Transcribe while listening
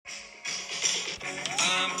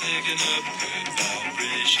picking up good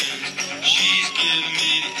vibrations. She's giving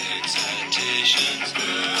me the excitations.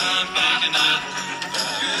 I'm picking up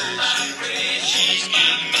good vibrations. She's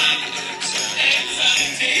giving me the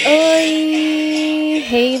excitations. Oi!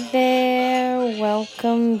 Hey there!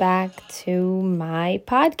 Welcome back to my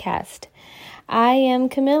podcast. I am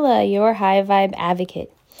Camilla, your high vibe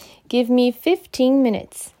advocate. Give me 15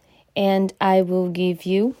 minutes and I will give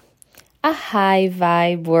you a high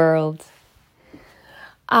vibe world.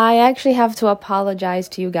 I actually have to apologize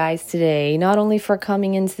to you guys today, not only for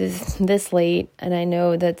coming into this late, and I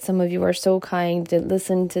know that some of you are so kind to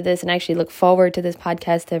listen to this and actually look forward to this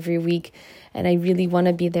podcast every week, and I really want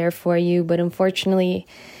to be there for you, but unfortunately,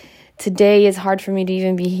 today is hard for me to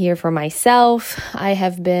even be here for myself. I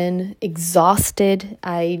have been exhausted.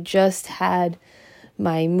 I just had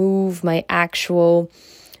my actual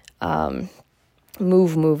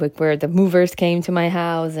move, like where the movers came to my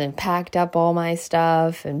house and packed up all my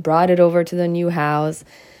stuff and brought it over to the new house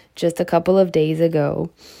just a couple of days ago.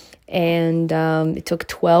 And it took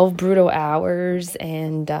 12 brutal hours,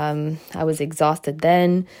 and I was exhausted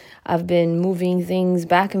then. I've been moving things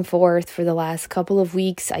back and forth for the last couple of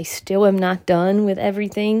weeks. I still am not done with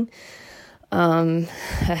everything. I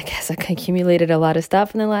guess I accumulated a lot of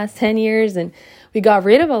stuff in the last 10 years, and we got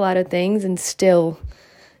rid of a lot of things, and still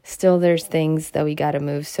there's things that we got to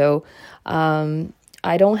move. So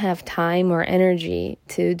I don't have time or energy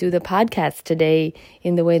to do the podcast today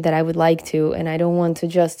in the way that I would like to. And I don't want to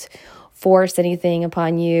just force anything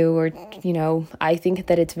upon you or, I think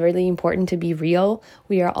that it's really important to be real.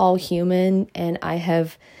 We are all human. And I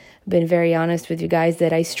have been very honest with you guys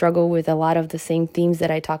that I struggle with a lot of the same themes that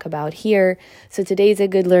I talk about here. So today's a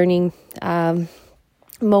good learning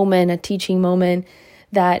moment, a teaching moment.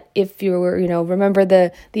 That if you were, remember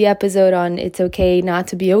the episode on it's okay not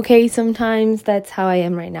to be okay sometimes, that's how I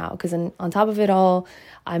am right now. Because on top of it all,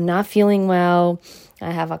 I'm not feeling well.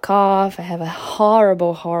 I have a cough. I have a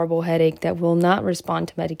horrible, horrible headache that will not respond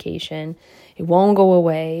to medication. It won't go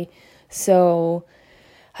away. So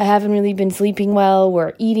I haven't really been sleeping well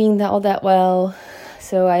or eating all that well.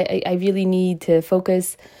 So I really need to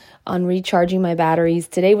focus on recharging my batteries.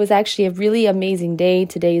 Today was actually a really amazing day.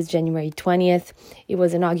 Today is January 20th. It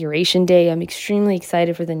was inauguration day. I'm extremely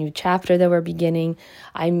excited for the new chapter that we're beginning.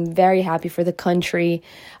 I'm very happy for the country.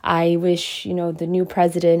 I wish, the new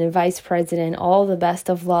president and vice president all the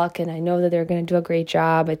best of luck, and I know that they're going to do a great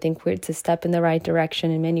job. I think it's a step in the right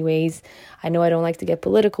direction in many ways. I know I don't like to get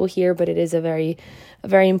political here, but it is a very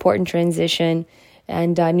important transition,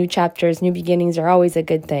 and new chapters, new beginnings are always a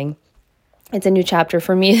good thing. It's a new chapter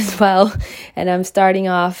for me as well, and I'm starting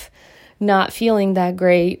off not feeling that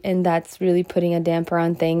great, and that's really putting a damper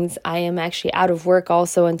on things. I am actually out of work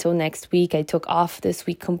also until next week. I took off this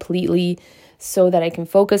week completely so that I can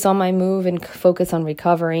focus on my move and focus on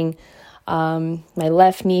recovering. My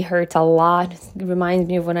left knee hurts a lot. It reminds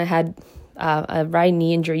me of when I had a right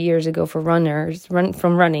knee injury years ago from running,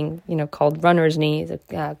 called runner's knee. It's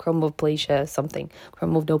a chromoplasia,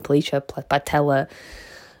 patella.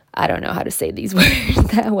 I don't know how to say these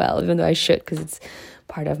words that well, even though I should, because it's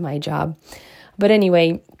part of my job. But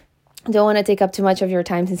anyway, don't want to take up too much of your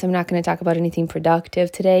time since I'm not going to talk about anything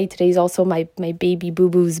productive today. Today's also my baby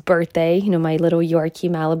boo-boo's birthday. My little Yorkie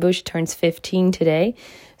Malibu, she turns 15 today.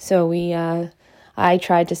 So I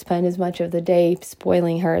tried to spend as much of the day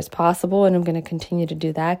spoiling her as possible, and I'm going to continue to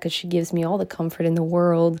do that because she gives me all the comfort in the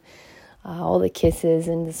world, all the kisses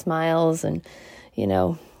and the smiles, and,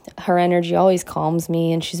 her energy always calms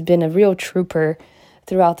me, and she's been a real trooper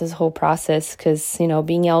throughout this whole process because,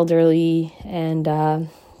 being elderly and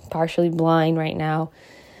partially blind right now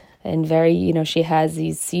and very, she has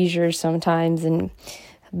these seizures sometimes and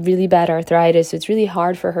really bad arthritis. So it's really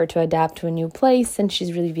hard for her to adapt to a new place, and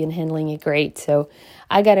she's really been handling it great. So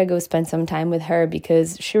I got to go spend some time with her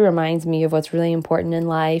because she reminds me of what's really important in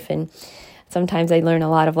life, and sometimes I learn a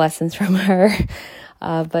lot of lessons from her.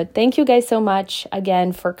 But thank you guys so much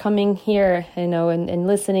again for coming here, and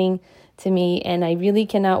listening to me. And I really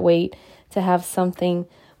cannot wait to have something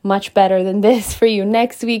much better than this for you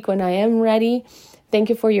next week when I am ready. Thank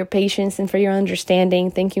you for your patience and for your understanding.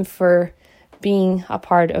 Thank you for being a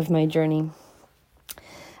part of my journey.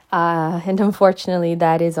 And unfortunately,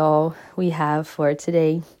 that is all we have for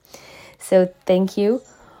today. So thank you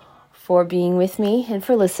for being with me and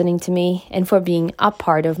for listening to me and for being a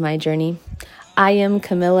part of my journey. I am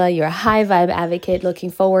Camilla, your high vibe advocate, looking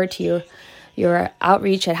forward to your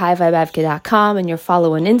outreach at highvibeadvocate.com and your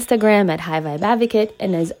follow on Instagram at highvibeadvocate.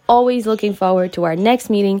 And as always, looking forward to our next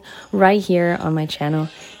meeting right here on my channel.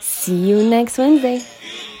 See you next Wednesday.